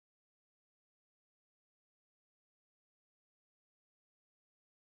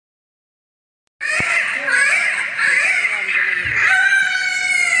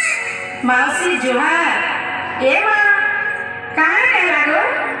माउसी जोहार ए माँ कहाँ कहला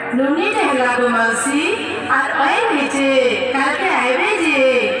गो नुनी कहला गो माउसी और ओए नीचे काल के आइबे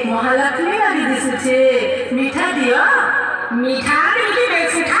जे महालक्ष्मी वाली दिसु छे मीठा दियो मीठा मिठी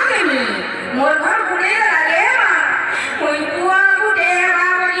बेसुठा देनी मोर घर घुरे लागे माँ कोई पुआ गुटे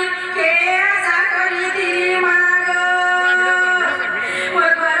बाबरी के आशा करी दी मागो मोर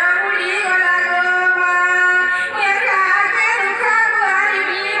घर बुढ़ी गला गो माँ मोर काके दुखा बुआरी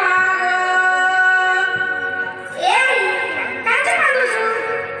भी मागो ए काचे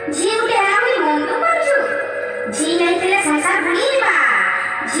कांदुछु जी गुटे आवी मन्द करछु जी नहीं तेरे संसार बुनीबा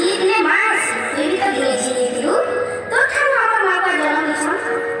जी दिने मास एबी तो दिने जी दिउ तो ठानु हमर माँ का जन्म छ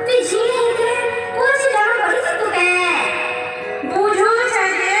तु जी नहीं तेरे कोची जन्म करिस तु के बुझू छे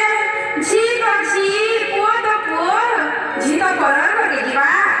जी तो जी पुआ तो पुआ जी तो परर बगे जीवा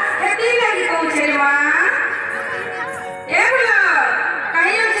हेती लागि कहू छे माँ ए बोलो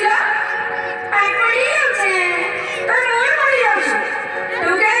काई होछिलो पाट पड़ी होछे तो मोर पड़ी होछ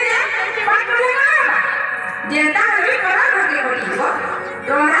तू के जे पाट पड़ी ना जेता रवि परर बगे पड़ी हो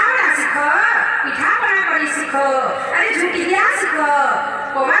तोरा ना सिखो पिठा बना करी सिखो अरे झूठी दिया सिखो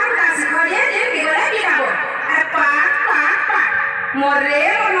कोमार का सिखो ये के गले बिकाबो अरे पाट मोरे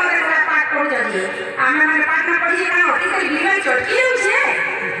मोरे पाट पड़ जदी आमे माने पाट ना पड़ी ना होती कोई बिना चटकी होछे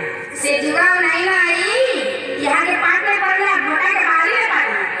से जुगाव नहीं लाई यहाँ के पाट में पड़ला भोटा के बाहरी में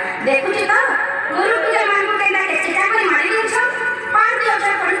पाट देखु छी तो गुरु पूजा मानू के ना के चिता कोई मारी दिउ छ पाट दिउ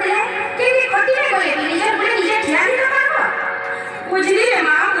छ पड़ते के भी खोटी में गले निजे बोले निजे ठिया नहीं तो पाबो बुझली रे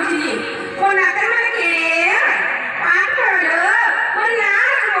माँ बुझली कोन आकर माने के पाट पड़लो कोन ना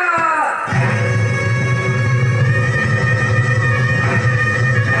रखबो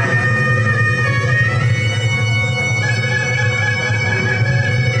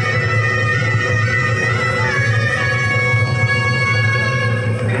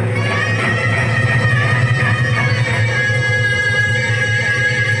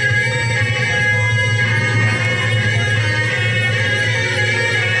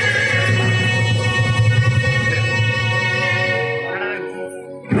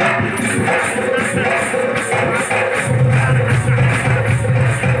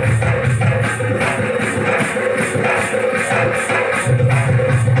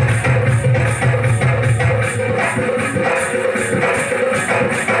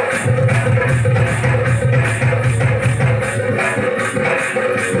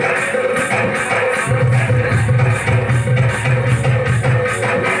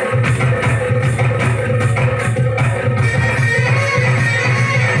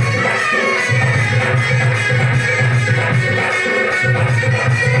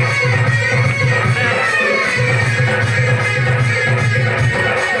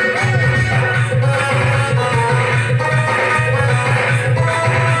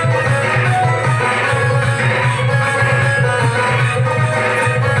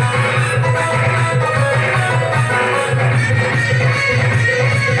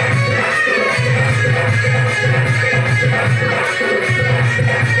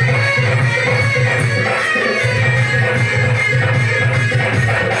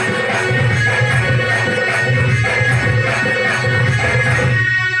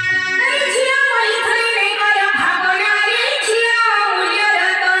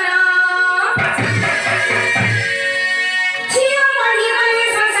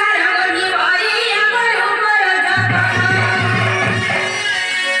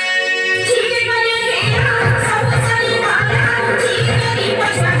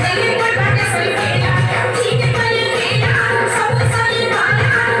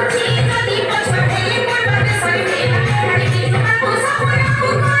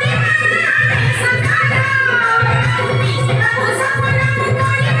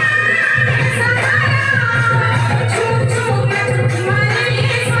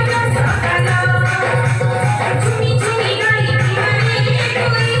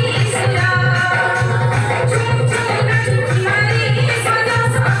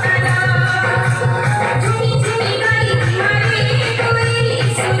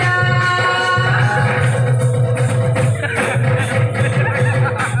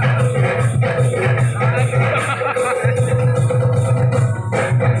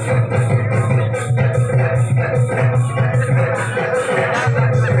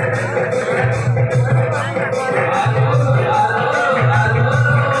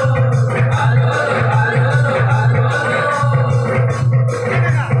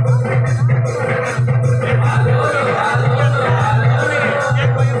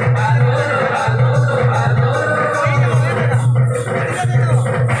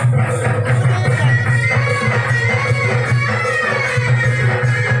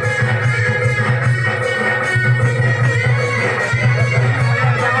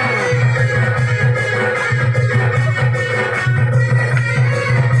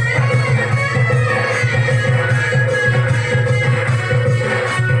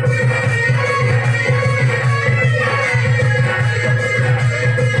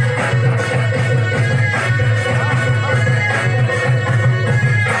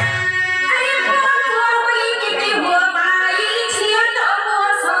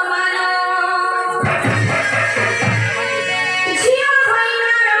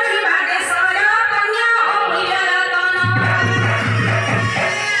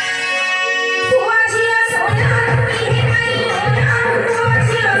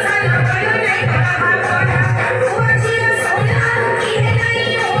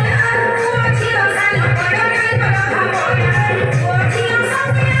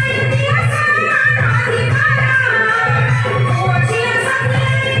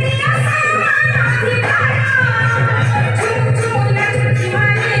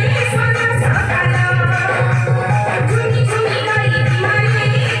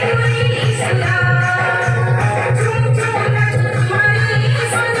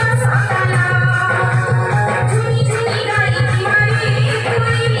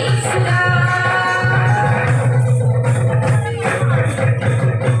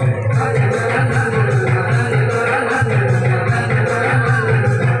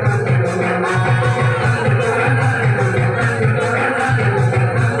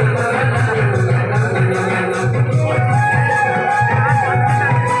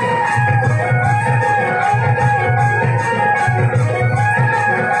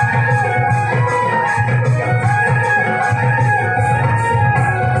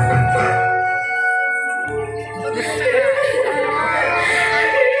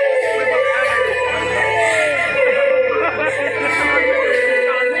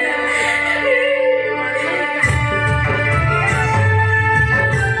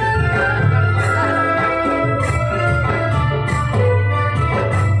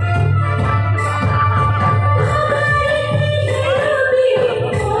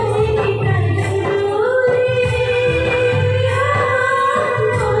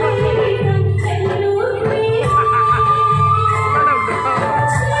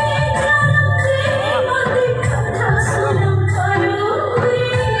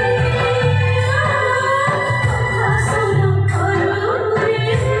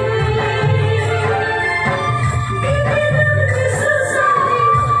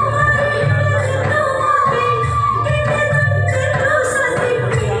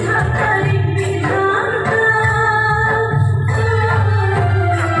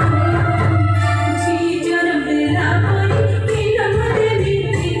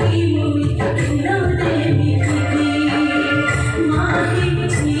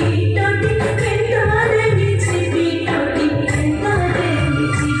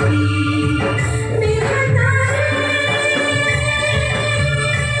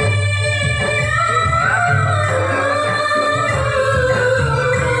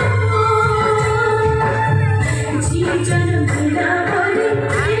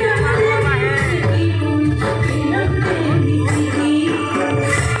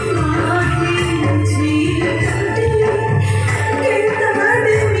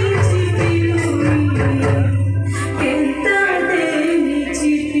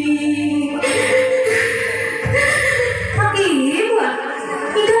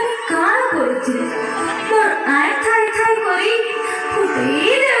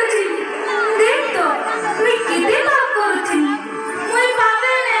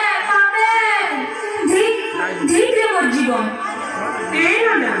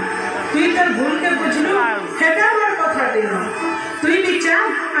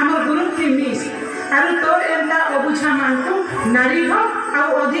ଆଉ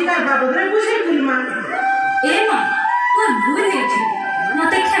ଅଧିକାର ବାବଦରେ ବୁଝେଇଥିଲି ମା। ए माँ मोर भूल है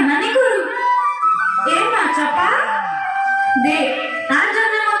मते क्षमा नहीं करू। ए माँ चपा दे आज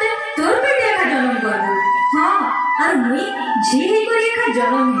जन्म मते तोर बेटे का जन्म कर दो। हाँ और मुई झी ही को का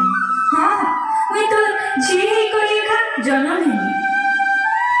जन्म है। हाँ मुई तोर झी ही को का जन्म है।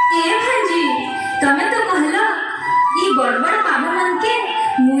 ए भांजी तमे तो कहलो ई बड़ बड़ बाबू मन के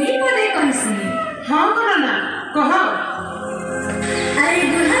मुई पदे कहसी। हाँ